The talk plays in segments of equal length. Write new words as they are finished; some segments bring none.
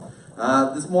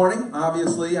This morning,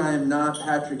 obviously, I am not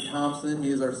Patrick Thompson. He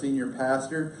is our senior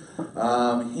pastor.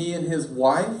 He and his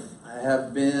wife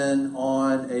have been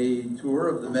on a tour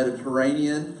of the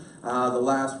Mediterranean the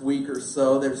last week or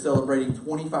so. They're celebrating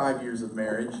 25 years of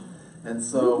marriage. And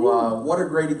so what a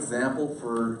great example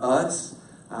for us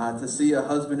to see a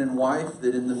husband and wife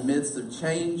that in the midst of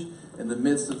change, in the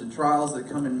midst of the trials that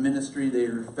come in ministry, they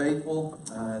are faithful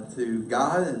to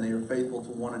God and they are faithful to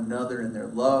one another in their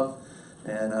love.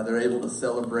 And they're able to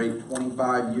celebrate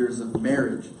 25 years of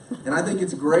marriage. And I think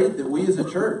it's great that we as a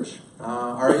church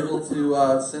are able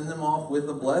to send them off with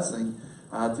a blessing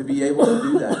to be able to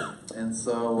do that. And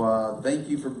so thank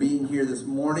you for being here this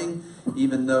morning,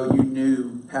 even though you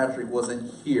knew Patrick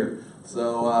wasn't here.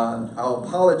 So I'll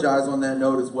apologize on that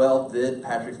note as well that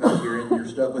Patrick's not here and you're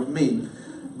stuck with me.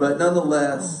 But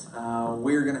nonetheless,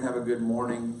 we're going to have a good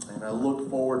morning. And I look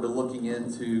forward to looking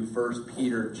into 1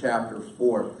 Peter chapter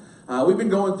 4. We've been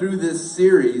going through this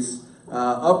series,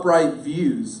 Upright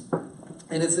Views,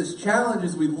 and it's this challenge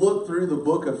as we look through the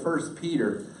book of 1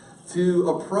 Peter to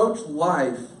approach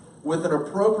life with an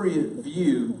appropriate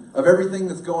view of everything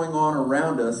that's going on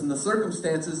around us and the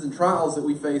circumstances and trials that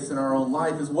we face in our own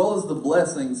life, as well as the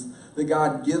blessings that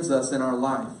God gives us in our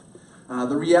life.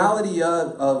 The reality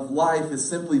of life is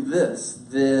simply this,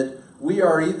 that we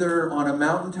are either on a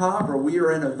mountaintop or we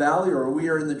are in a valley or we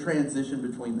are in the transition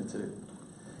between the two.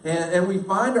 And we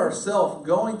find ourselves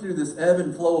going through this ebb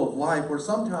and flow of life where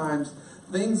sometimes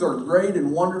things are great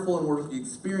and wonderful and we're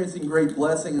experiencing great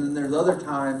blessing, and then there's other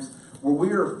times where we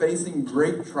are facing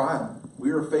great trial. We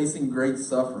are facing great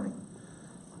suffering.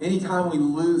 Anytime we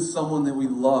lose someone that we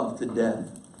love to death,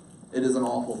 it is an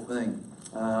awful thing.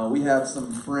 We have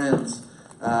some friends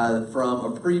from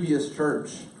a previous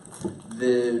church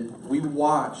that we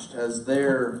watched as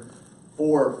their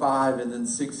 4 or 5 and then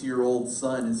 6-year-old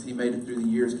son, as he made it through the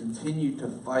years, continued to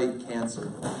fight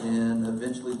cancer and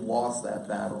eventually lost that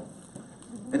battle.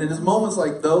 And it is moments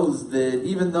like those that,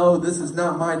 even though this is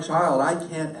not my child, I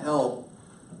can't help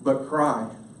but cry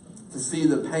to see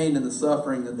the pain and the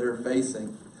suffering that they're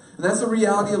facing. And that's the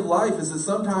reality of life, is that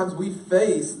sometimes we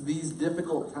face these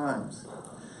difficult times.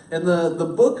 And the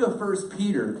book of 1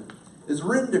 Peter is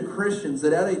written to Christians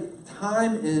that at a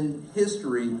time in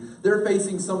history, they're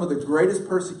facing some of the greatest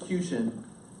persecution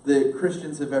that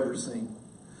Christians have ever seen.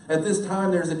 At this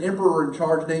time, there's an emperor in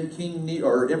charge named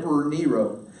Emperor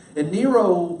Nero. And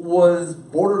Nero was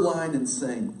borderline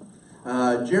insane.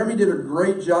 Jeremy did a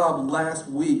great job last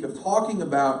week of talking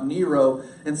about Nero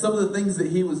and some of the things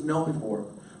that he was known for.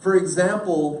 For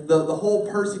example, the whole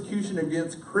persecution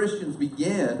against Christians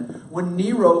began when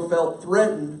Nero felt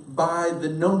threatened by the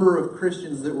number of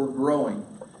Christians that were growing.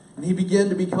 And he began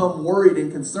to become worried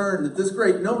and concerned that this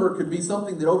great number could be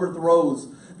something that overthrows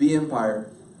the empire,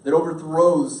 that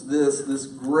overthrows this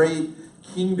great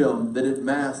kingdom that had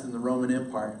massed in the Roman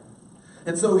Empire.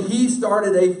 And so he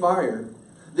started a fire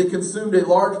that consumed a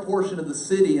large portion of the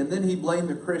city, and then he blamed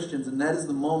the Christians, and that is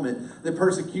the moment the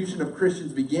persecution of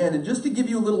Christians began. And just to give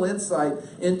you a little insight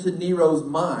into Nero's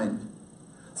mind,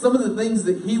 some of the things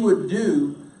that he would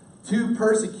do to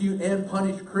persecute and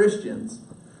punish Christians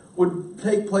would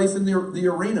take place in the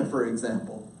arena, for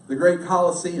example, the great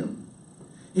Colosseum.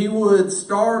 He would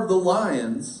starve the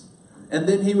lions, and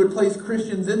then he would place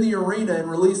Christians in the arena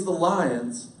and release the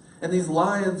lions, and these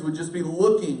lions would just be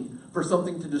looking for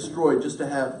something to destroy, just to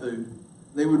have food.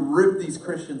 They would rip these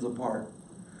Christians apart.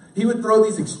 He would throw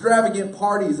these extravagant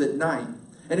parties at night,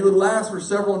 and it would last for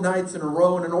several nights in a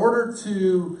row. And in order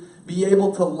to be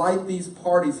able to light these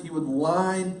parties, he would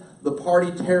line the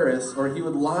party terrace, or he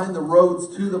would line the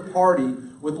roads to the party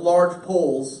with large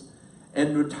poles,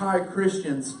 and would tie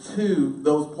Christians to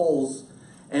those poles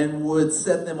and would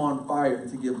set them on fire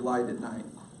to give light at night.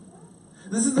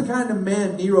 This is the kind of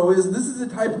man Nero is, and this is the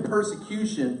type of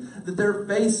persecution that they're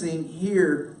facing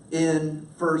here in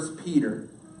 1 Peter.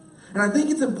 And I think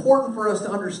it's important for us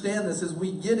to understand this as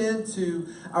we get into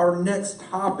our next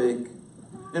topic.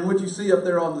 And what you see up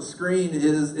there on the screen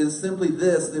is simply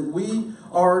this, that we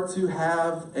are to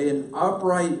have an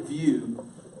upright view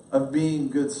of being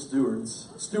good stewards.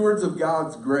 Stewards of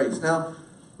God's grace. Now,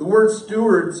 the word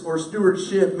stewards or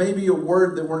stewardship may be a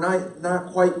word that we're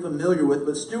not quite familiar with,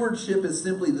 but stewardship is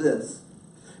simply this.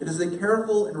 It is a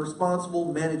careful and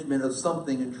responsible management of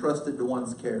something entrusted to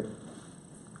one's care.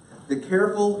 The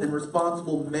careful and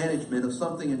responsible management of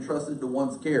something entrusted to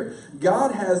one's care.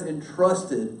 God has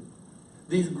entrusted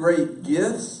these great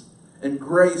gifts and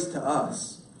grace to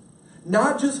us.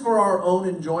 Not just for our own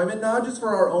enjoyment, not just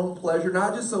for our own pleasure,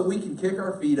 not just so we can kick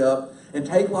our feet up and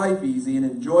take life easy and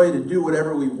enjoy it and do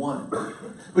whatever we want.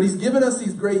 But he's given us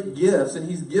these great gifts, and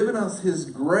he's given us his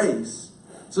grace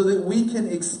so that we can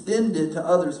extend it to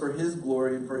others for His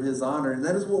glory and for His honor. And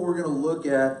that is what we're going to look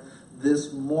at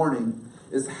this morning,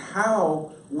 is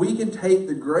how we can take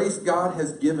the grace God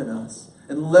has given us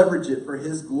and leverage it for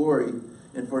His glory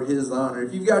and for His honor.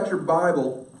 If you've got your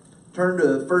Bible, turn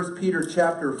to 1 Peter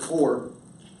chapter 4.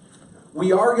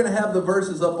 We are going to have the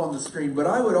verses up on the screen, but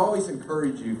I would always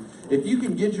encourage you, if you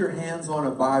can get your hands on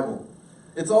a Bible,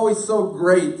 it's always so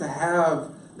great to have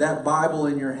that Bible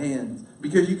in your hands,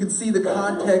 because you can see the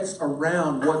context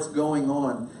around what's going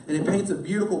on. And it paints a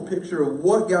beautiful picture of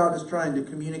what God is trying to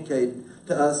communicate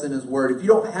to us in His Word. If you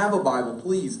don't have a Bible,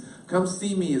 please come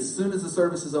see me as soon as the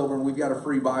service is over, and we've got a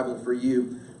free Bible for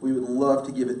you. We would love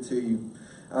to give it to you.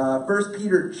 1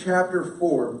 Peter chapter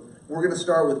 4, we're going to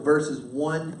start with verses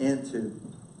 1 and 2.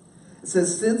 It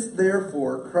says, "Since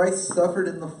therefore Christ suffered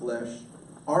in the flesh,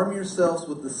 arm yourselves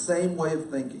with the same way of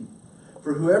thinking.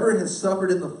 For whoever has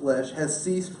suffered in the flesh has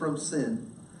ceased from sin,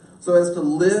 so as to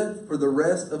live for the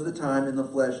rest of the time in the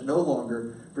flesh, no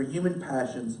longer for human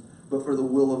passions, but for the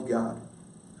will of God."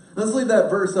 Let's leave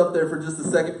that verse up there for just a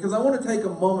second, because I want to take a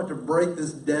moment to break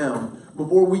this down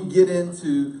before we get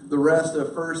into the rest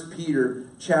of 1 Peter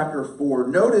chapter 4.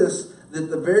 Notice that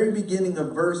the very beginning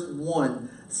of verse 1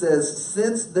 says,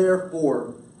 "Since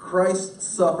therefore Christ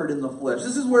suffered in the flesh."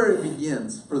 This is where it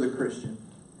begins for the Christian.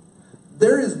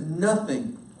 There is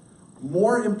nothing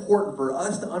more important for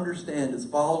us to understand as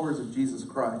followers of Jesus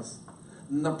Christ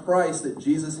than the price that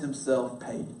Jesus Himself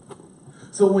paid.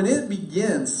 So when it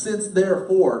begins, "Since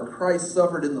therefore Christ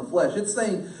suffered in the flesh," it's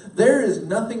saying there is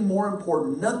nothing more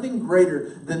important, nothing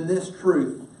greater than this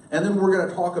truth. And then we're going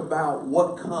to talk about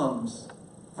what comes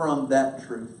from that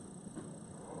truth.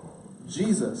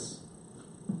 Jesus,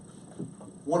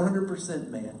 100%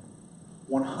 man,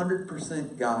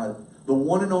 100% God, the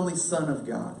one and only Son of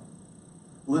God,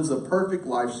 lives a perfect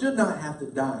life, should not have to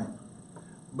die,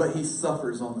 but He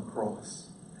suffers on the cross.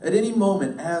 At any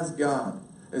moment, as God,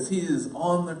 as He is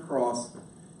on the cross,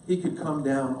 He could come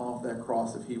down off that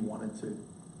cross if He wanted to.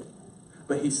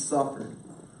 But He suffered,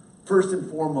 first and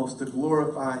foremost, to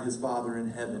glorify His Father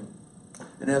in heaven.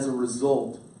 And as a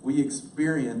result, we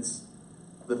experience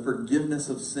the forgiveness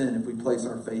of sin if we place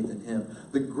our faith in Him.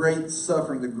 The great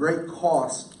suffering, the great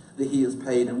cost that He has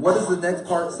paid. And what does the next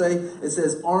part say? It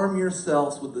says, "Arm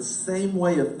yourselves with the same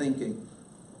way of thinking."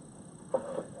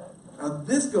 Now,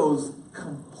 this goes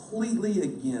completely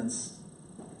against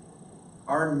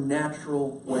our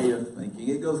natural way of thinking.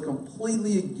 It goes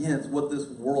completely against what this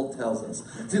world tells us.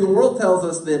 See, the world tells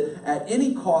us that at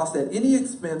any cost, at any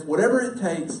expense, whatever it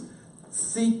takes,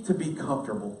 seek to be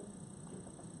comfortable.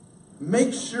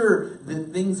 Make sure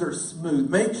that things are smooth.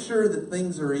 Make sure that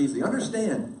things are easy.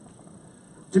 Understand,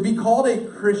 to be called a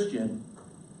Christian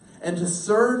and to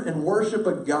serve and worship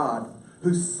a God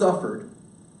who suffered,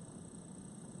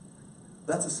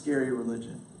 that's a scary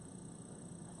religion.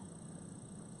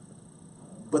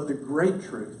 But the great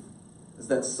truth is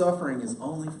that suffering is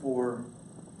only for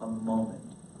a moment.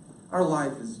 Our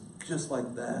life is just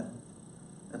like that.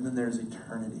 And then there's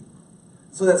eternity.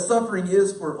 So that suffering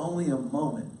is for only a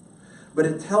moment. But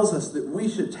it tells us that we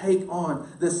should take on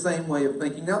this same way of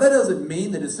thinking. Now, that doesn't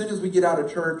mean that as soon as we get out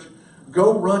of church,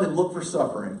 go run and look for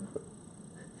suffering.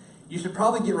 You should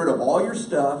probably get rid of all your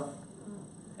stuff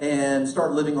and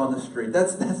start living on the street.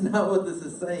 That's not what this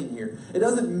is saying here. It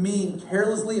doesn't mean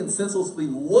carelessly and senselessly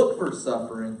look for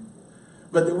suffering,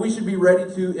 but that we should be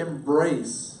ready to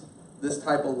embrace this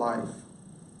type of life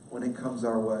when it comes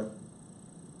our way.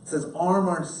 It says, "Arm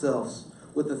ourselves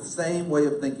with the same way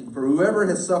of thinking. For whoever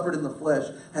has suffered in the flesh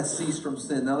has ceased from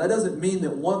sin." Now, that doesn't mean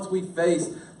that once we face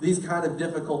these kind of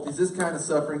difficulties, this kind of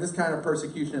suffering, this kind of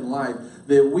persecution in life,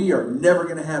 that we are never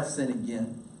going to have sin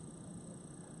again.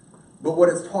 But what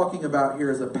it's talking about here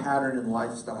is a pattern and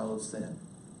lifestyle of sin.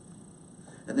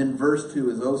 And then verse 2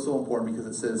 is oh so important, because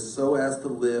it says, "So as to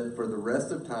live for the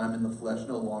rest of time in the flesh,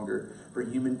 no longer for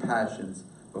human passions,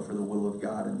 but for the will of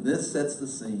God." And this sets the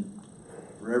scene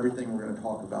for everything we're going to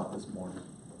talk about this morning.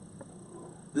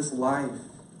 This life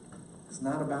is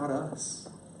not about us.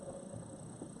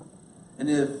 And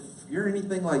if you're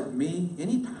anything like me,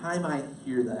 anytime I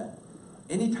hear that,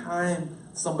 anytime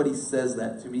somebody says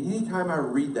that to me, anytime I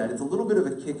read that, it's a little bit of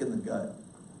a kick in the gut.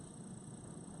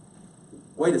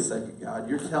 Wait a second, God,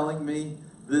 you're telling me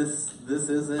this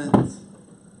isn't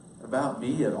about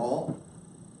me at all?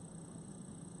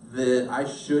 That I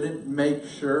shouldn't make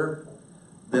sure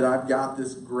that I've got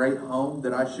this great home,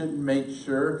 that I shouldn't make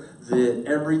sure that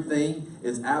everything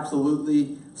is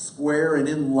absolutely square and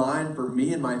in line for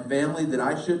me and my family, that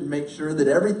I shouldn't make sure that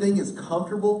everything is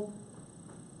comfortable?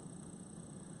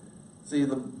 See,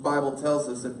 the Bible tells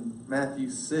us in Matthew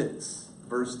 6,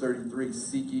 verse 33,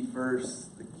 "Seek ye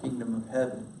first the kingdom of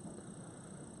heaven.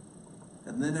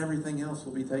 And then everything else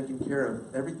will be taken care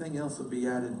of. Everything else will be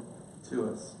added to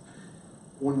us.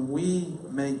 When we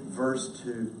make verse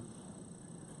 2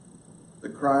 the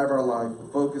cry of our life, the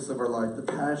focus of our life, the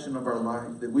passion of our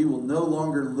life, that we will no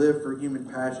longer live for human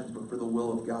passions, but for the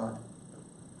will of God,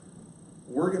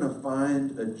 we're going to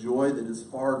find a joy that is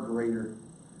far greater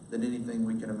than anything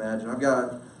we can imagine. I've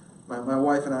got, my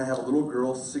wife and I have a little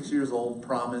girl, 6 years old,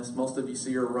 Promise. Most of you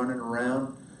see her running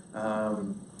around.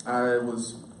 I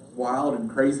was wild and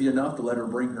crazy enough to let her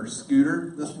bring her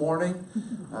scooter this morning.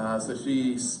 So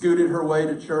she scooted her way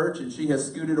to church, and she has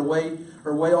scooted her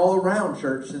way all around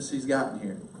church since she's gotten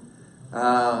here.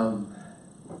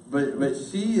 But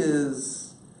she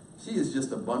is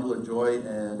just a bundle of joy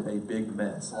and a big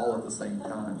mess all at the same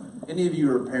time. Any of you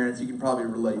who are parents, you can probably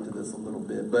relate to this a little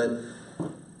bit, but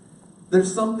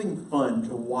there's something fun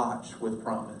to watch with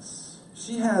Promise.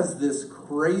 She has this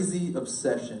crazy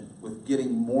obsession with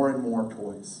getting more and more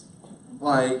toys.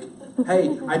 Like,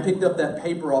 hey, I picked up that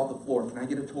paper off the floor. Can I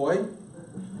get a toy?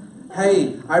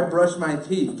 Hey, I brushed my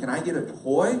teeth. Can I get a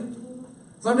toy?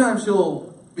 Sometimes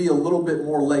she'll be a little bit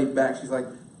more laid back. She's like,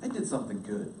 I did something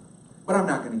good, but I'm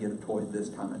not going to get a toy this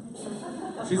time.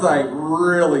 She's like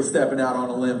really stepping out on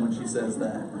a limb when she says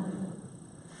that.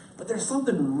 But there's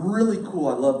something really cool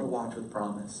I love to watch with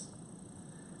Promise.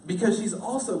 Because she's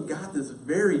also got this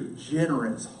very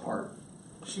generous heart.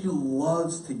 She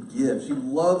loves to give. She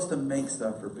loves to make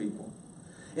stuff for people.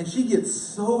 And she gets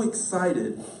so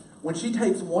excited when she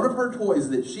takes one of her toys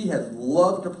that she has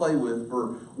loved to play with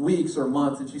for weeks or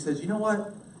months, and she says, you know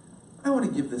what? I want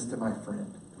to give this to my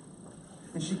friend.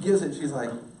 And she gives it, and she's like,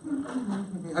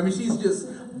 she's just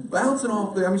bouncing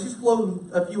off there. She's floating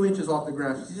a few inches off the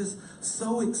ground. She's just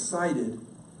so excited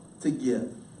to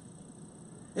give.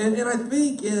 And I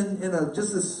think in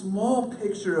just a small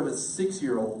picture of a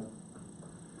 6-year-old,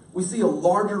 we see a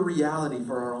larger reality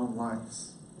for our own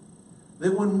lives.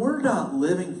 That when we're not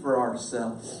living for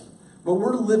ourselves, but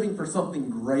we're living for something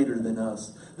greater than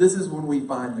us, this is when we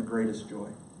find the greatest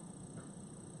joy.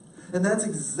 And that's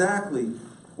exactly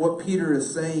what Peter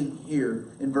is saying here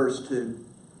in verse 2.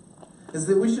 Is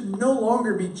that we should no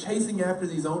longer be chasing after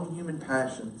these own human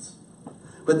passions,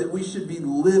 but that we should be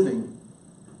living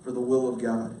for the will of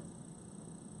God.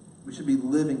 We should be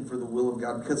living for the will of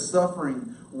God, because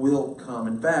suffering will come.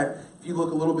 In fact, if you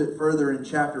look a little bit further in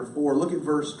chapter 4, look at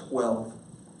verse 12.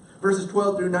 Verses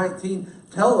 12 through 19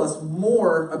 tell us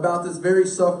more about this very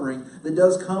suffering that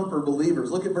does come for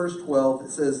believers. Look at verse 12.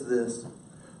 It says this,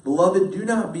 Beloved, do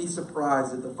not be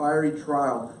surprised at the fiery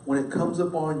trial when it comes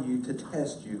upon you to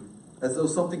test you, as though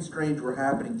something strange were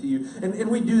happening to you. And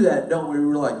we do that, don't we?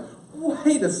 We're like,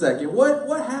 wait a second,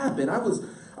 what happened? I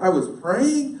was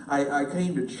praying, I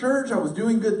came to church, I was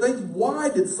doing good things. Why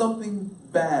did something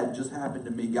bad just happen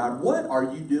to me, God? What are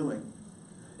you doing?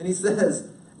 And he says,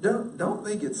 don't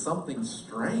think it's something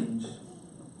strange.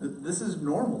 This is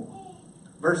normal.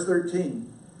 Verse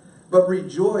 13, But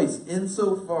rejoice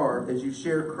insofar as you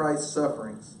share Christ's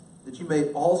sufferings, that you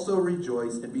may also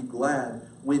rejoice and be glad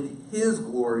when his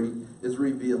glory is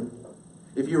revealed.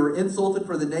 If you are insulted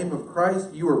for the name of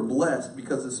Christ, you are blessed,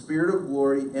 because the Spirit of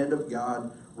glory and of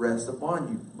God rests upon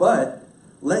you. But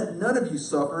let none of you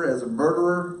suffer as a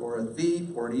murderer or a thief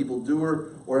or an evildoer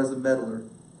or as a meddler.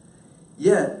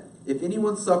 Yet, if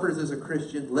anyone suffers as a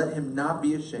Christian, let him not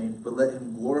be ashamed, but let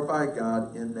him glorify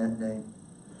God in that name.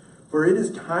 For it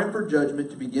is time for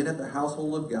judgment to begin at the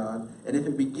household of God, and if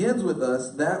it begins with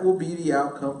us, that will be the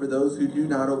outcome for those who do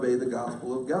not obey the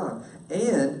gospel of God.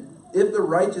 And if the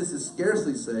righteous is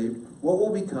scarcely saved, what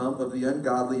will become of the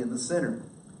ungodly and the sinner?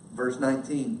 Verse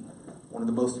 19, one of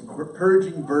the most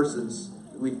encouraging verses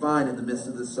that we find in the midst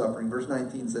of this suffering. Verse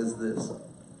 19 says this,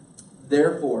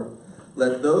 Therefore,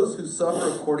 let those who suffer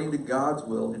according to God's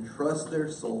will entrust their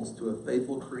souls to a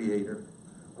faithful Creator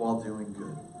while doing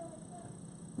good.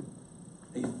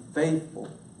 A faithful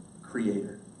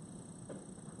Creator.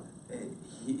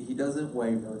 He doesn't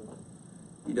waver.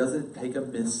 He doesn't take a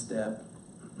misstep.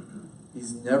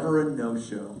 He's never a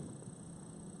no-show.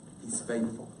 He's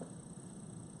faithful.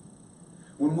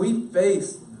 When we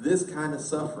face this kind of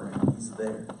suffering, he's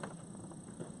there.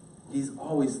 He's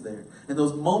always there. And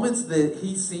those moments that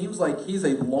he seems like he's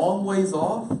a long ways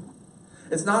off,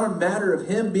 it's not a matter of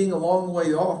him being a long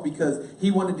way off because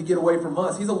he wanted to get away from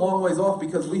us. He's a long ways off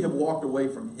because we have walked away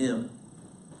from him.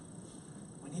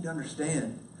 We need to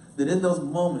understand that in those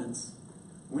moments,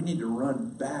 we need to run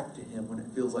back to him when it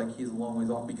feels like he's a long ways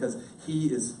off, because he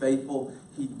is faithful.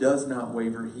 He does not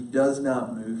waver. He does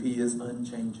not move. He is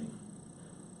unchanging.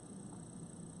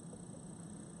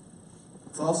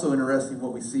 It's also interesting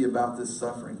what we see about this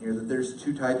suffering here, that there's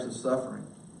two types of suffering.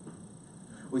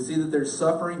 We see that there's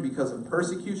suffering because of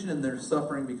persecution and there's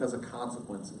suffering because of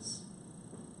consequences.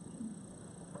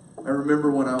 I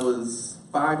remember when I was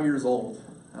 5 years old,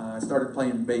 I started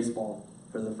playing baseball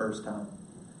for the first time.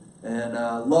 And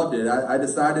loved it. I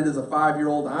decided as a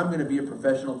 5-year-old, I'm going to be a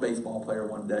professional baseball player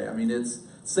one day. I mean, it's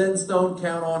set in stone,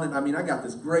 count on it. I mean, I got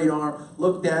this great arm.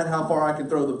 Looked at how far I can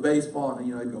throw the baseball.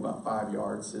 And, I'd go about 5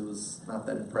 yards. It was not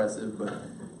that impressive, but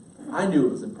I knew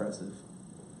it was impressive.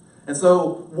 And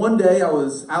so one day I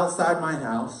was outside my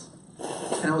house,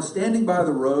 and I was standing by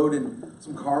the road, and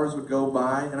some cars would go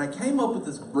by, and I came up with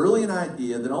this brilliant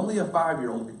idea that only a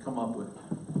 5-year-old could come up with.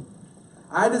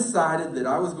 I decided that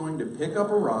I was going to pick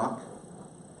up a rock,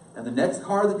 and the next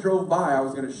car that drove by, I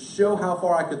was going to show how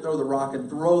far I could throw the rock and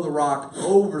throw the rock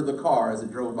over the car as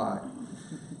it drove by.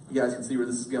 You guys can see where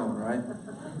this is going, right?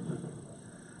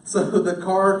 So the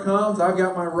car comes, I've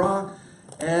got my rock,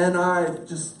 and I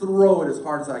just throw it as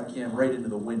hard as I can right into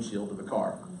the windshield of the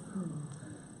car.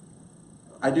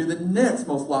 I do the next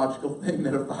most logical thing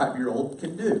that a 5-year-old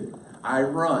can do. I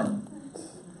run.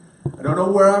 I don't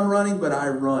know where I'm running, but I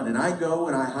run. And I go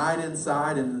and I hide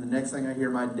inside, and the next thing I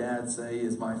hear my dad say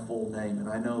is my full name. And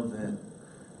I know that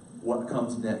what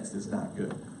comes next is not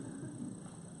good.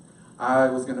 I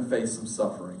was going to face some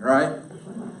suffering, right?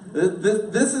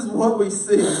 This is what we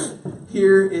see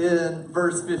here in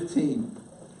verse 15.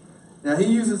 Now, he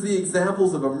uses the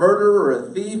examples of a murderer or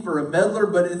a thief or a meddler,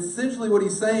 but essentially what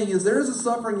he's saying is there is a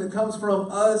suffering that comes from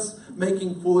us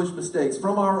making foolish mistakes,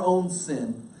 from our own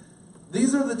sin.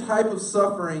 These are the type of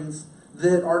sufferings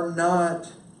that are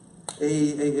not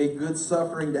a good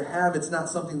suffering to have. It's not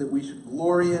something that we should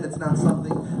glory in. It's not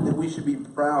something that we should be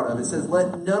proud of. It says,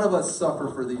 let none of us suffer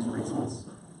for these reasons.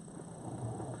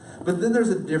 But then there's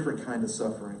a different kind of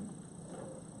suffering.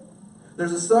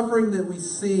 There's a suffering that we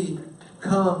see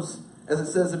comes, as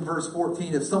it says in verse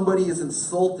 14, if somebody is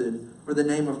insulted for the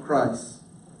name of Christ.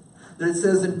 Then it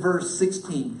says in verse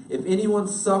 16, if anyone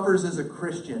suffers as a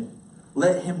Christian,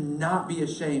 let him not be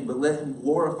ashamed, but let him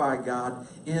glorify God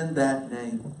in that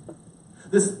name.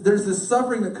 There's this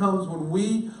suffering that comes when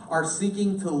we are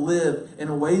seeking to live in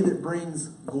a way that brings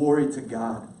glory to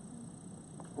God.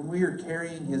 When we are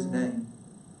carrying His name.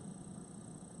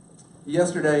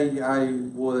 Yesterday, I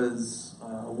was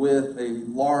with a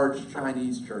large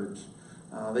Chinese church.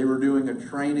 They were doing a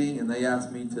training, and they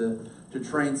asked me to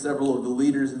train several of the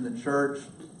leaders in the church.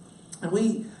 And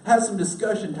we had some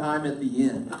discussion time at the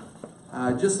end.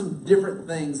 Just some different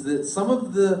things that some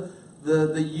of the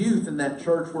youth in that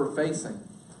church were facing.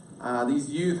 These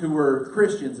youth who were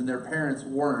Christians and their parents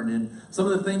weren't. And some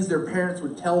of the things their parents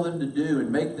would tell them to do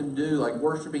and make them do, like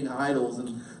worshiping idols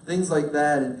and things like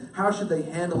that. And how should they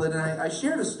handle it? And I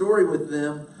shared a story with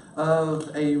them of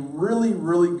a really,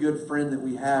 really good friend that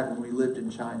we had when we lived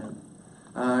in China.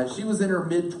 She was in her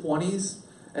mid-20s.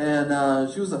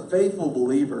 And she was a faithful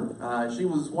believer. She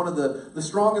was one of the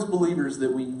strongest believers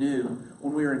that we knew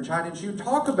when we were in China. And she would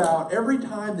talk about every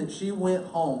time that she went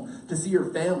home to see her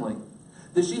family,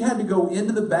 that she had to go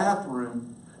into the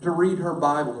bathroom to read her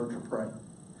Bible or to pray.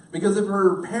 Because if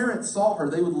her parents saw her,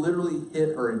 they would literally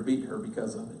hit her and beat her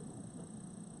because of it.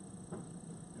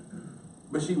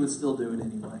 But she would still do it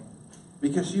anyway.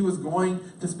 Because she was going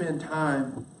to spend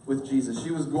time with Jesus.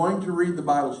 She was going to read the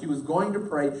Bible. She was going to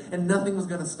pray, and nothing was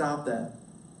going to stop that.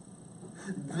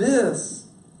 This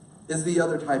is the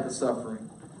other type of suffering.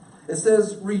 It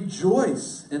says,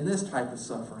 rejoice in this type of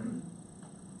suffering.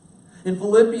 In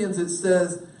Philippians, it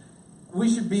says,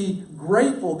 we should be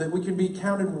grateful that we can be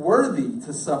counted worthy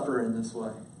to suffer in this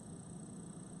way.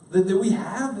 That we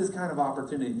have this kind of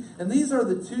opportunity. And these are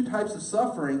the two types of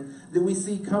suffering that we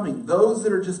see coming. Those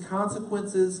that are just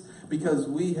consequences because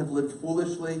we have lived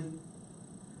foolishly.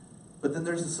 But then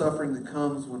there's the suffering that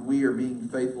comes when we are being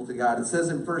faithful to God. It says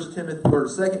in 2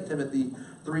 Timothy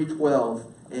 3:12,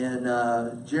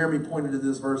 and Jeremy pointed to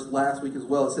this verse last week as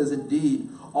well. It says, indeed,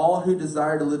 all who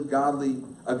desire to live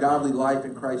a godly life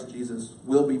in Christ Jesus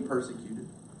will be persecuted.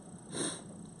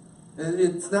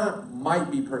 It's not might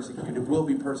be persecuted, will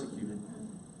be persecuted.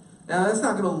 Now, that's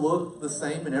not going to look the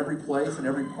same in every place, in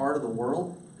every part of the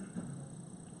world.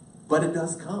 But it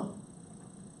does come.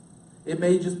 It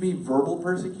may just be verbal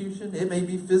persecution. It may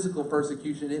be physical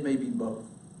persecution. It may be both.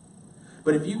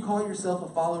 But if you call yourself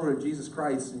a follower of Jesus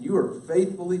Christ and you are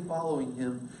faithfully following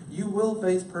Him, you will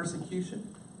face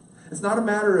persecution. It's not a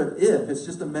matter of if, it's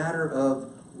just a matter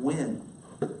of when.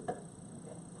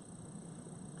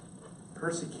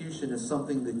 Persecution is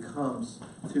something that comes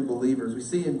to believers. We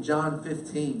see in John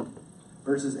 15,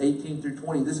 verses 18 through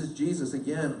 20. This is Jesus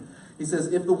again. He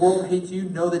says, if the world hates you,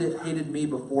 know that it hated me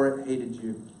before it hated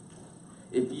you.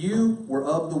 If you were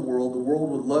of the world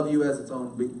would love you as its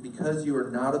own. Because you are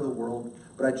not of the world,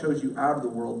 but I chose you out of the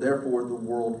world, therefore the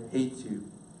world hates you.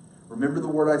 Remember the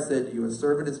word I said to you, a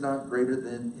servant is not greater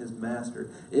than his master.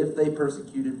 If they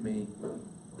persecuted me,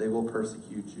 they will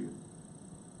persecute you.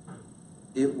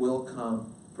 It will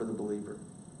come for the believer.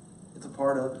 It's a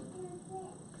part of it.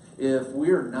 If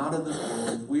we are not of this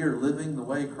world, if we are living the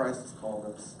way Christ has called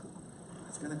us,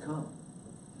 it's going to come.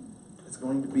 It's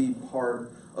going to be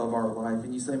part of our life.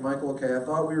 And you say, Michael, okay, I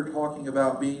thought we were talking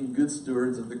about being good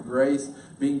stewards of the grace,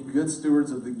 being good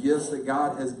stewards of the gifts that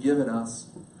God has given us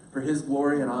for His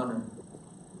glory and honor.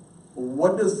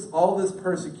 What does all this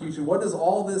persecution, what does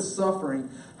all this suffering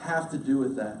have to do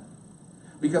with that?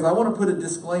 Because I want to put a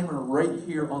disclaimer right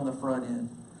here on the front end.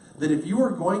 That if you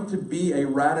are going to be a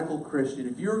radical Christian,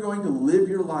 if you're going to live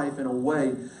your life in a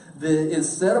way that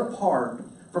is set apart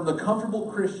from the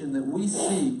comfortable Christian that we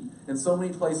see in so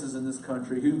many places in this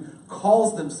country, who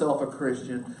calls themselves a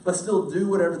Christian, but still do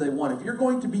whatever they want. If you're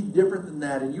going to be different than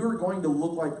that, and you're going to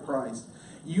look like Christ,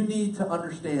 you need to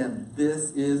understand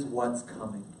this is what's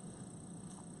coming.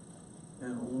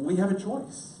 And we have a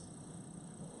choice.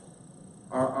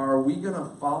 Are we going to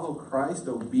follow Christ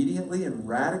obediently and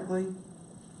radically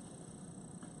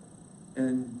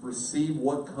and receive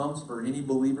what comes for any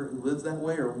believer who lives that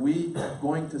way? Or are we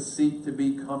going to seek to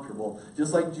be comfortable?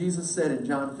 Just like Jesus said in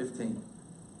John 15.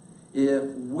 If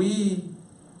we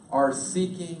are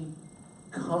seeking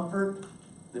comfort,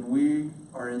 then we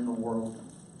are in the world.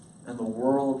 And the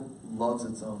world loves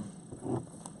its own.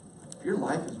 If your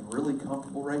life is really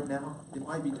comfortable right now, it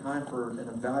might be time for an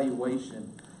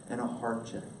evaluation and a heart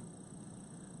check.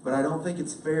 But I don't think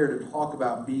it's fair to talk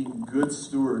about being good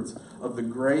stewards of the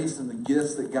grace and the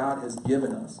gifts that God has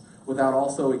given us without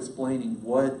also explaining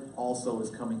what also is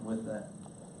coming with that.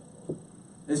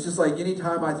 It's just like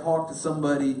anytime I talk to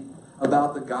somebody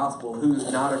about the gospel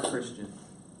who's not a Christian,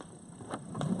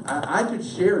 I could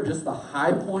share just the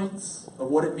high points of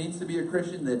what it means to be a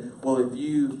Christian. That, well, if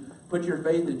you put your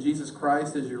faith in Jesus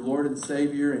Christ as your Lord and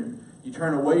Savior and you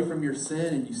turn away from your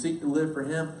sin and you seek to live for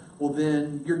Him, well,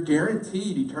 then you're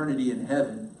guaranteed eternity in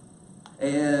heaven.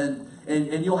 And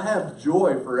you'll have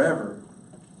joy forever.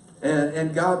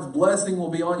 And God's blessing will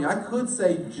be on you. I could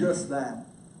say just that.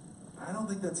 I don't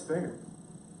think that's fair.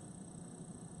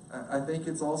 I think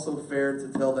it's also fair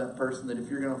to tell that person that if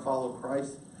you're going to follow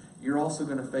Christ, you're also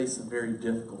going to face some very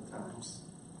difficult times.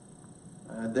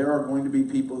 There are going to be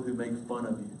people who make fun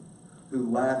of you, who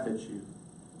laugh at you,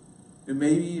 who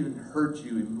maybe even hurt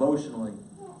you emotionally,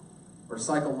 or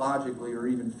psychologically, or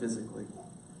even physically.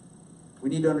 We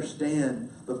need to understand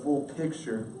the full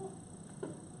picture.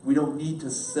 We don't need to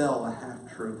sell a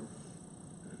half-truth.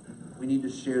 We need to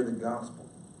share the gospel.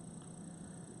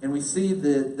 And we see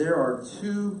that there are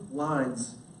two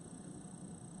lines,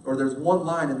 or there's one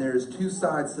line and there's two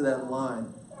sides to that line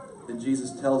that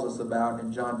Jesus tells us about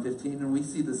in John 15. And we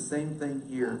see the same thing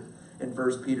here in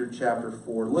 1 Peter chapter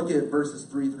 4. Look at verses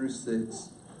 3 through 6.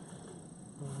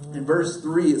 In verse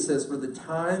 3 it says, "For the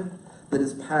time that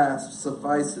is past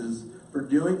suffices for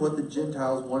doing what the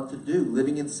Gentiles want to do,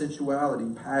 living in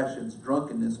sensuality, passions,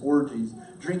 drunkenness, orgies,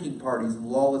 drinking parties, and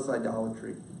lawless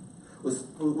idolatry.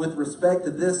 With respect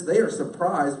to this, they are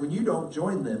surprised when you don't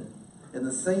join them in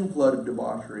the same flood of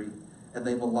debauchery, and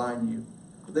they malign you.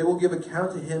 But they will give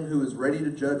account to Him who is ready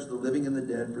to judge the living and the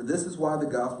dead. For this is why the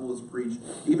gospel is preached,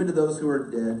 even to those who are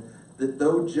dead, that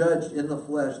though judged in the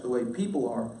flesh the way people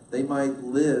are, they might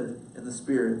live in the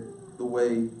Spirit the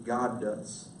way God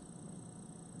does."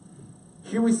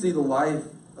 Here we see the life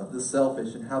of the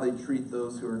selfish and how they treat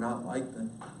those who are not like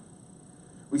them.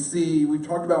 We've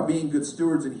talked about being good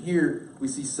stewards, and here we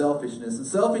see selfishness. And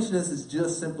selfishness is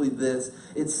just simply this.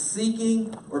 It's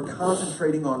seeking or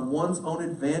concentrating on one's own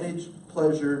advantage,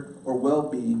 pleasure, or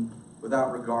well-being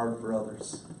without regard for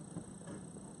others.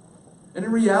 And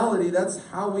in reality, that's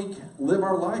how we live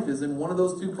our life, is in one of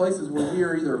those two places where we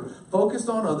are either focused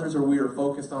on others or we are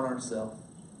focused on ourselves.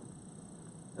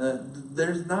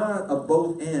 There's not a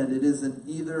both and. It is an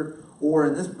either or.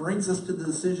 And this brings us to the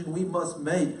decision we must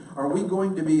make. Are we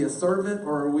going to be a servant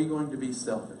or are we going to be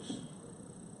selfish?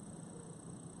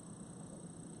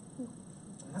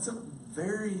 That's a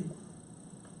very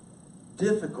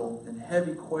difficult and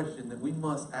heavy question that we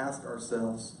must ask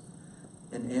ourselves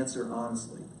and answer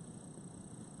honestly.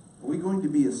 Are we going to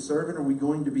be a servant or are we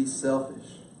going to be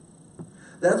selfish?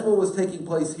 That's what was taking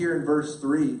place here in verse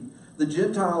 3. The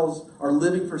Gentiles are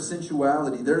living for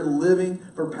sensuality. They're living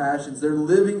for passions. They're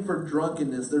living for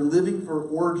drunkenness. They're living for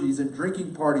orgies and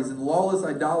drinking parties and lawless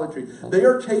idolatry. They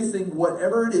are chasing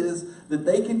whatever it is that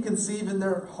they can conceive in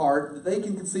their heart, that they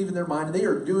can conceive in their mind, and they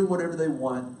are doing whatever they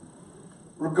want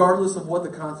regardless of what the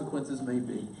consequences may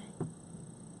be.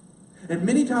 And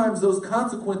many times those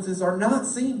consequences are not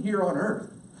seen here on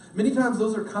earth. Many times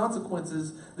those are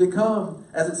consequences that come,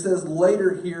 as it says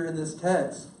later here in this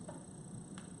text.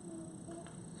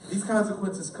 These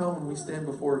consequences come when we stand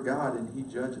before God and He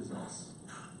judges us.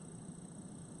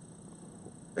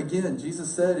 Again,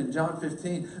 Jesus said in John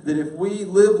 15 that if we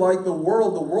live like the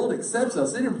world accepts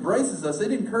us. It embraces us.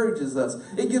 It encourages us.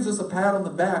 It gives us a pat on the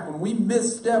back. When we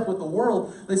misstep with the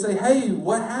world, they say, hey,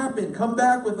 what happened? Come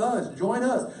back with us. Join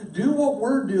us. Do what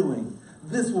we're doing.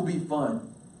 This will be fun.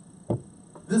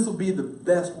 This will be the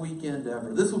best weekend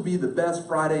ever. This will be the best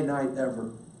Friday night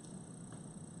ever.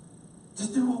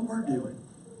 Just do what we're doing.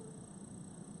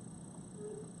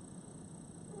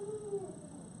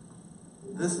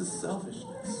 This is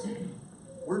selfishness.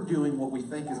 We're doing what we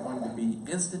think is going to be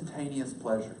instantaneous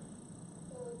pleasure.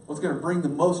 What's going to bring the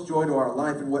most joy to our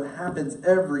life. And what happens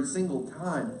every single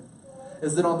time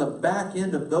is that on the back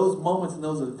end of those moments and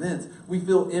those events, we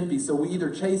feel empty. So we either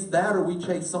chase that or we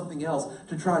chase something else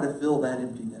to try to fill that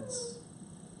emptiness.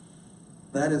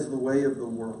 That is the way of the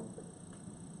world.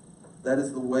 That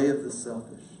is the way of the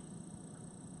selfish.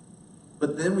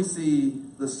 But then we see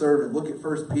the servant. Look at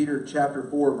 1 Peter chapter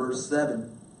 4, verse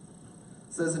 7.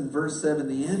 It says in verse 7,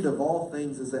 the end of all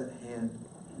things is at hand.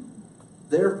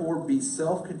 Therefore be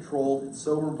self-controlled and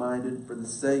sober-minded for the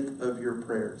sake of your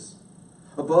prayers.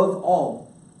 Above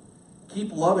all,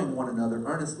 keep loving one another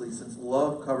earnestly, since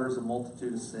love covers a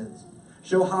multitude of sins.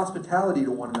 Show hospitality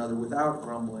to one another without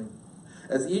grumbling.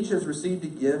 As each has received a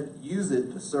gift, use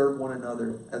it to serve one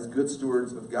another as good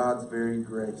stewards of God's varied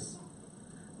grace.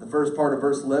 The first part of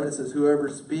verse 11, it says, whoever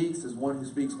speaks is one who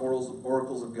speaks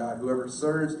oracles of God. Whoever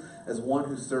serves as one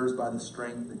who serves by the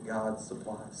strength that God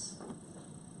supplies.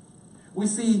 We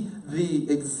see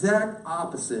the exact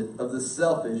opposite of the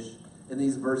selfish in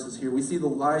these verses here. We see the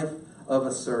life of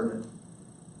a servant.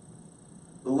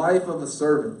 The life of a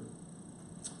servant.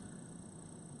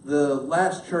 The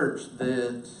last church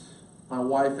that my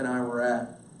wife and I were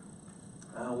at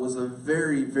was a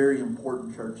very, very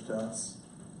important church to us.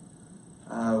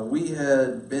 We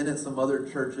had been at some other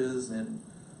churches in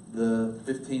the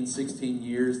 15, 16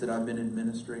 years that I've been in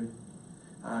ministry.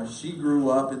 She grew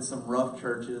up in some rough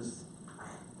churches.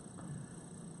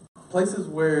 Places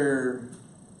where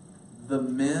the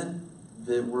men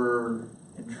that were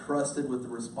entrusted with the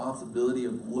responsibility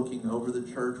of looking over the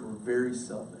church were very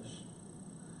selfish.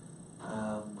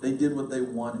 They did what they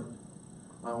wanted.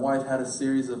 My wife had a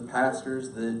series of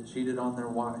pastors that cheated on their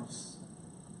wives.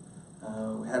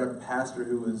 We had a pastor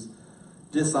who was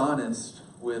dishonest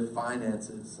with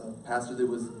finances, a pastor that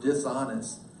was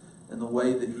dishonest in the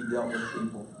way that he dealt with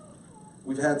people.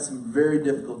 We've had some very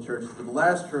difficult churches, but the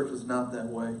last church was not that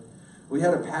way. We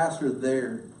had a pastor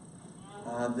there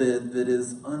that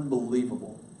is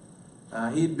unbelievable.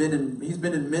 He's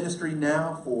been in ministry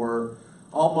now for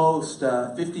almost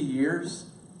 50 years.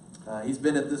 He's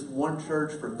been at this one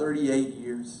church for 38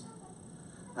 years.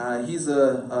 He's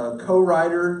a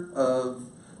co-writer of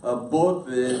a book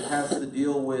that has to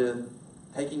deal with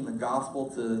taking the gospel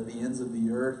to the ends of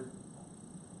the earth.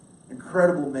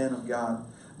 Incredible man of God.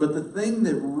 But the thing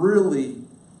that really,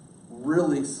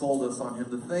 really sold us on him,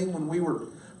 the thing when we were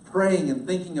praying and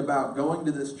thinking about going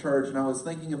to this church, and I was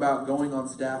thinking about going on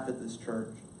staff at this church,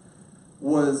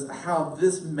 was how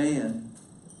this man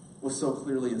was so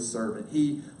clearly a servant.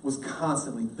 He was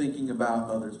constantly thinking about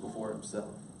others before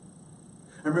himself.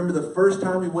 I remember the first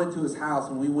time we went to his house,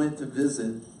 when we went to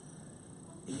visit,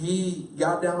 he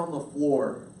got down on the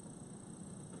floor.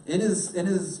 In his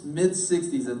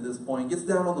mid-60s at this point, gets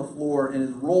down on the floor and is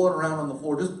rolling around on the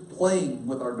floor, just playing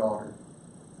with our daughter.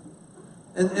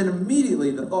 And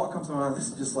immediately the thought comes to my mind, this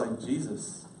is just like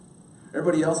Jesus.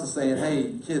 Everybody else is saying,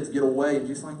 hey, kids, get away. And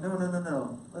Jesus is like,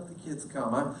 no. Let the kids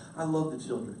come. I love the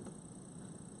children.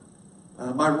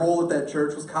 My role at that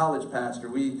church was college pastor.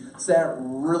 We sat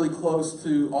really close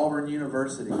to Auburn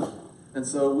University. And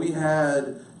so we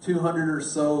had 200 or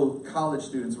so college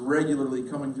students regularly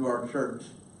coming to our church.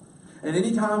 And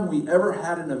anytime we ever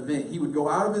had an event, he would go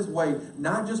out of his way,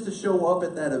 not just to show up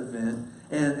at that event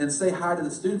and say hi to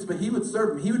the students, but he would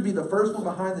serve them. He would be the first one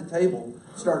behind the table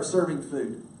to start serving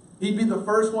food. He'd be the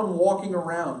first one walking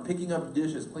around, picking up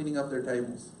dishes, cleaning up their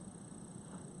tables.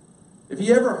 If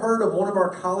he ever heard of one of our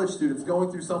college students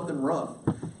going through something rough,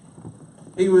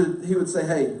 he would say,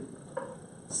 hey,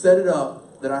 set it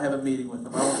up that I have a meeting with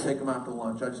them. I want to take them out to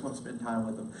lunch. I just want to spend time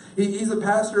with them. He's a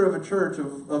pastor of a church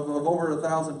of over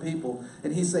 1,000 people,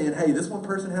 and he's saying, hey, this one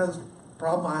person has a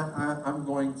problem. I'm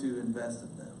going to invest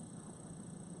in them.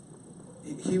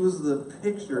 He was the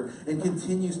picture and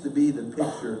continues to be the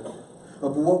picture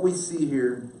of what we see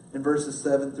here in verses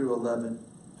 7 through 11.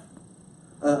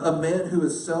 A man who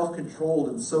is self-controlled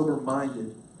and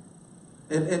sober-minded.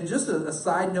 And just a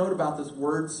side note about this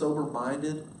word,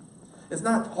 sober-minded, it's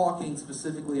not talking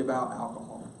specifically about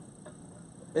alcohol.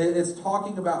 It's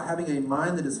talking about having a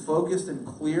mind that is focused and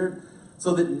clear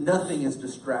so that nothing is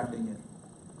distracting it.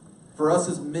 For us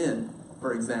as men,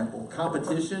 for example,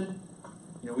 competition,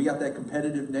 we got that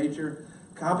competitive nature.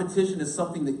 Competition is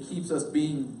something that keeps us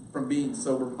from being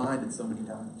sober-minded so many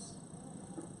times.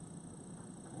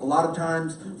 A lot of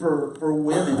times for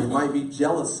women, it might be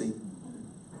jealousy.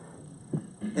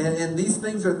 And these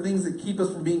things are things that keep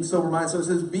us from being sober-minded. So it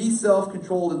says, be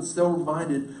self-controlled and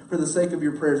sober-minded for the sake of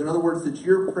your prayers. In other words, that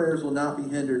your prayers will not be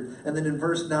hindered. And then in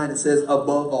verse 9 it says,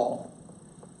 above all.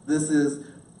 This is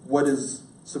what is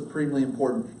supremely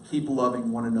important. Keep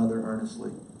loving one another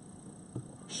earnestly.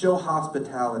 Show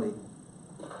hospitality.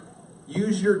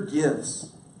 Use your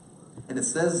gifts. And it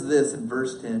says this in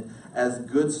verse 10, as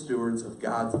good stewards of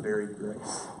God's varied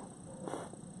grace.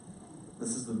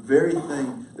 This is the very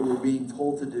thing that we're being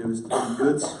told to do, is to be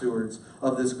good stewards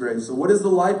of this grace. So what is the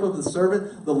life of the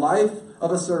servant? The life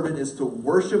of a servant is to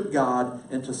worship God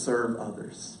and to serve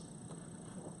others.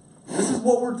 This is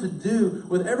what we're to do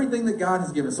with everything that God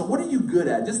has given. So what are you good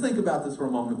at? Just think about this for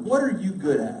a moment. What are you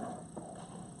good at?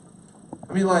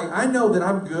 I know that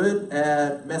I'm good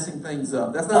at messing things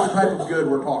up. That's not the type of good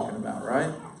we're talking about, right?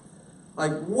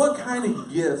 What kind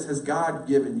of gifts has God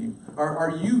given you?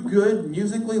 Are you good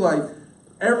musically?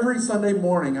 Every Sunday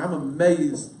morning, I'm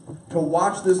amazed to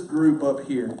watch this group up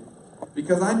here.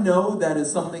 Because I know that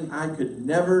is something I could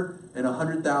never in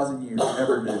 100,000 years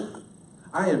ever do.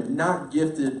 I am not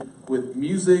gifted with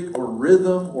music or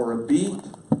rhythm or a beat.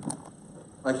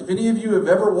 If any of you have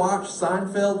ever watched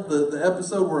Seinfeld, the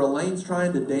episode where Elaine's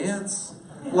trying to dance,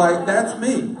 that's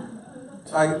me.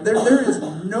 There is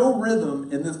no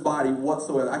rhythm in this body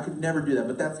whatsoever. I could never do that,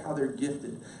 but that's how they're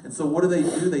gifted. And so what do?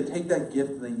 They take that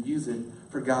gift and they use it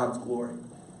for God's glory.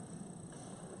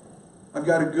 I've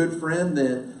got a good friend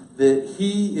that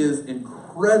he is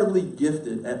incredibly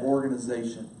gifted at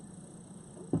organization.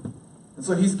 And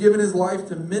so he's given his life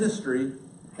to ministry,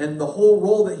 and the whole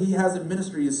role that he has in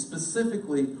ministry is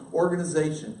specifically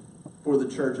organization for the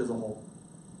church as a whole.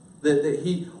 That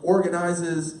he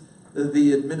organizes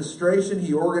the administration,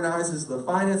 he organizes the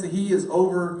finances, he is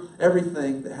over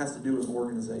everything that has to do with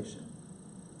organization.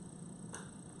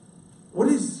 What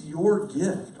is your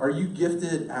gift? Are you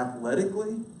gifted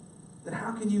athletically? Then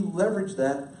how can you leverage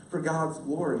that for God's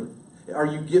glory? Are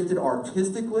you gifted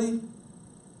artistically?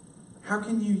 How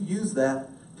can you use that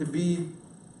to be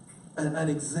an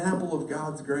example of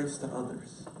God's grace to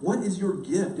others? What is your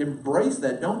gift? Embrace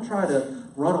that. Don't try to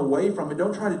run away from it.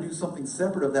 Don't try to do something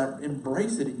separate of that.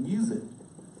 Embrace it and use it.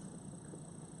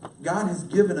 God has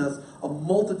given us a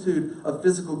multitude of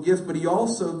physical gifts, but he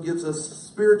also gives us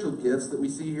spiritual gifts that we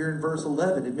see here in verse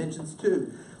 11. It mentions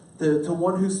two. To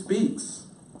one who speaks.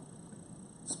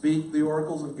 Speak the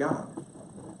oracles of God.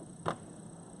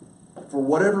 For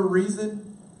whatever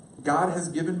reason, God has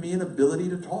given me an ability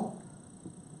to talk.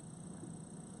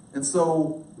 And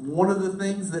so one of the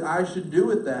things that I should do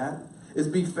with that is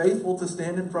be faithful to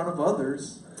stand in front of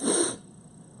others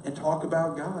and talk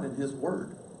about God and his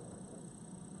word.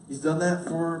 He's done that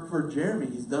for Jeremy.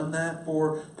 He's done that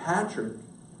for Patrick.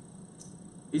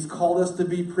 He's called us to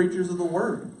be preachers of the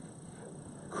word.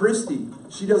 Christy,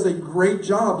 she does a great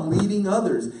job leading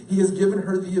others. He has given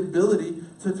her the ability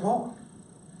to talk.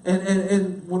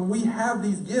 And when we have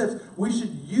these gifts, we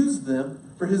should use them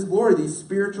for his glory, these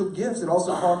spiritual gifts. It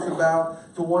also talks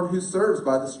about the one who serves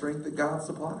by the strength that God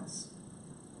supplies.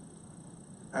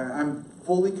 I'm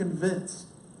fully convinced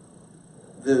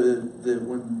that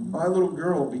when my little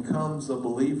girl becomes a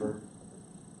believer,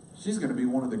 she's going to be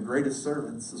one of the greatest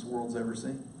servants this world's ever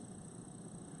seen.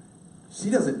 She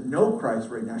doesn't know Christ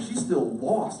right now. She's still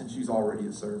lost, and she's already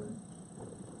a servant.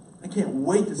 I can't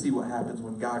wait to see what happens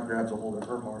when God grabs a hold of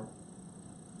her heart.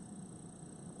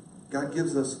 God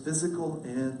gives us physical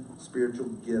and spiritual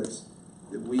gifts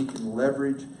that we can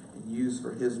leverage and use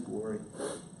for his glory.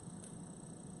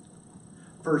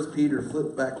 1 Peter,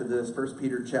 flip back to this, 1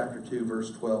 Peter chapter 2, verse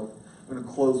 12. I'm going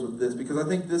to close with this because I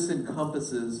think this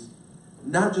encompasses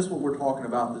not just what we're talking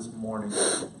about this morning,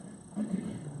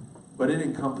 but it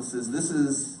encompasses, this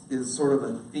is sort of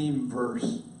a theme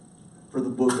verse for the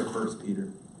book of 1 Peter.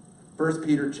 1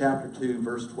 Peter chapter 2,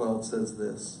 verse 12 says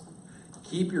this: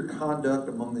 keep your conduct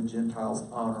among the Gentiles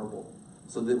honorable,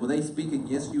 so that when they speak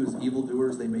against you as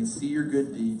evildoers, they may see your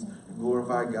good deeds and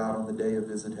glorify God on the day of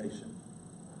visitation.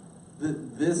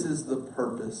 This is the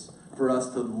purpose for us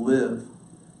to live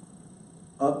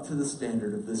up to the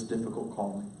standard of this difficult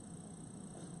calling.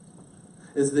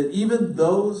 is that even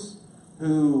those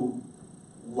who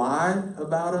lie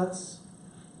about us,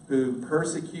 who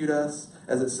persecute us,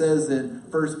 as it says in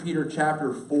 1 Peter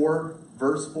chapter 4,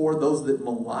 verse 4, those that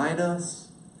malign us,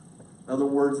 in other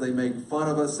words, they make fun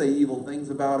of us, say evil things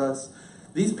about us.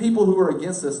 These people who are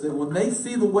against us, that when they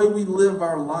see the way we live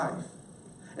our life,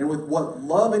 and with what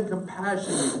love and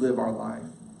compassion we live our life,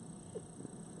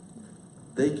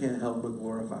 they can't help but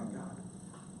glorify God.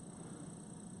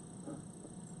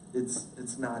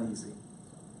 It's not easy.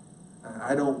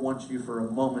 I don't want you for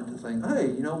a moment to think, hey,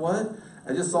 you know what?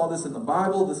 I just saw this in the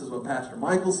Bible. This is what Pastor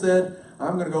Michael said.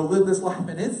 I'm going to go live this life,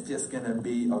 and it's just going to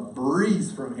be a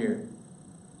breeze from here.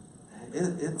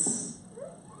 It's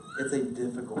a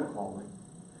difficult calling.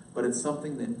 But it's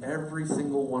something that every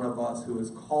single one of us who is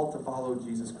called to follow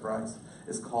Jesus Christ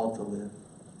is called to live.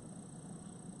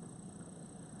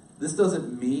 This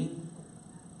doesn't mean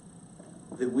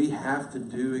that we have to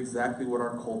do exactly what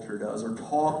our culture does, or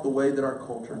talk the way that our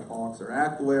culture talks, or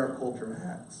act the way our culture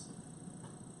acts.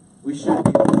 We should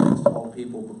be those tall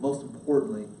people, but most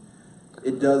importantly,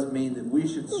 it does mean that we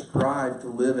should strive to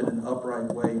live in an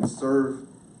upright way and serve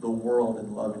the world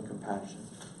in love and compassion.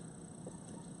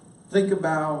 Think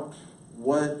about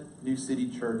what New City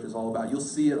Church is all about. You'll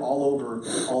see it all over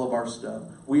all of our stuff.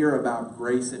 We are about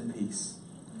grace and peace.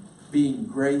 Being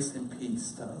grace and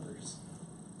peace to others.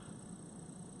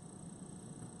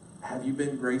 Have you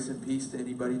been grace and peace to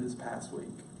anybody this past week?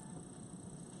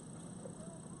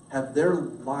 Have their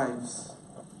lives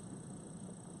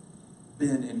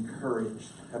been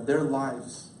encouraged? Have their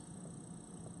lives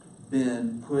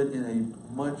been put in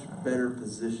a much better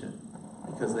position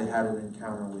because they had an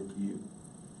encounter with you?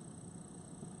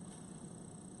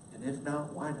 And if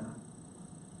not, why not?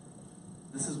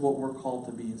 This is what we're called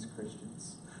to be as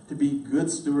Christians. To be good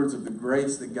stewards of the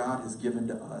grace that God has given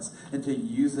to us and to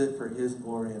use it for His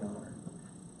glory and honor.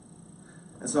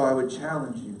 And so I would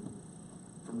challenge you,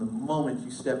 from the moment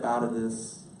you step out of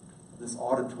this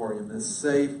auditorium, this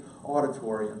safe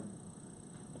auditorium,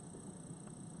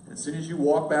 as soon as you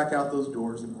walk back out those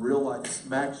doors and real life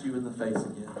smacks you in the face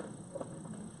again,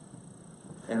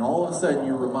 and all of a sudden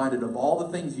you're reminded of all the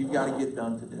things you've got to get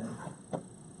done today,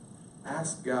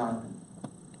 ask God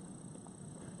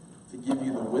to give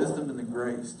you the wisdom and the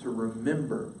grace to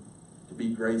remember to be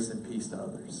grace and peace to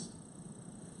others.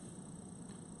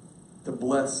 To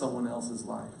bless someone else's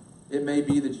life. It may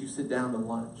be that you sit down to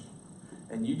lunch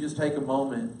and you just take a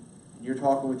moment and you're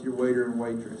talking with your waiter and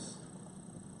waitress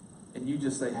and you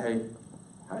just say, hey,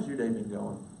 how's your day been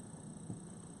going?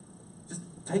 Just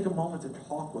take a moment to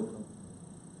talk with them.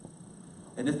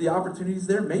 And if the opportunity is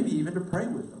there, maybe even to pray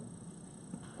with them.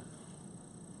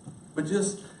 But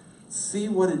just see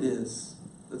what it is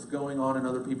that's going on in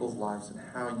other people's lives and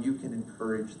how you can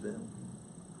encourage them.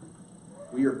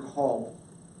 We are called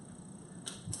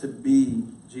to be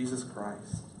Jesus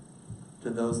Christ to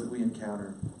those that we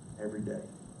encounter every day.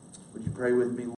 Would you pray with me?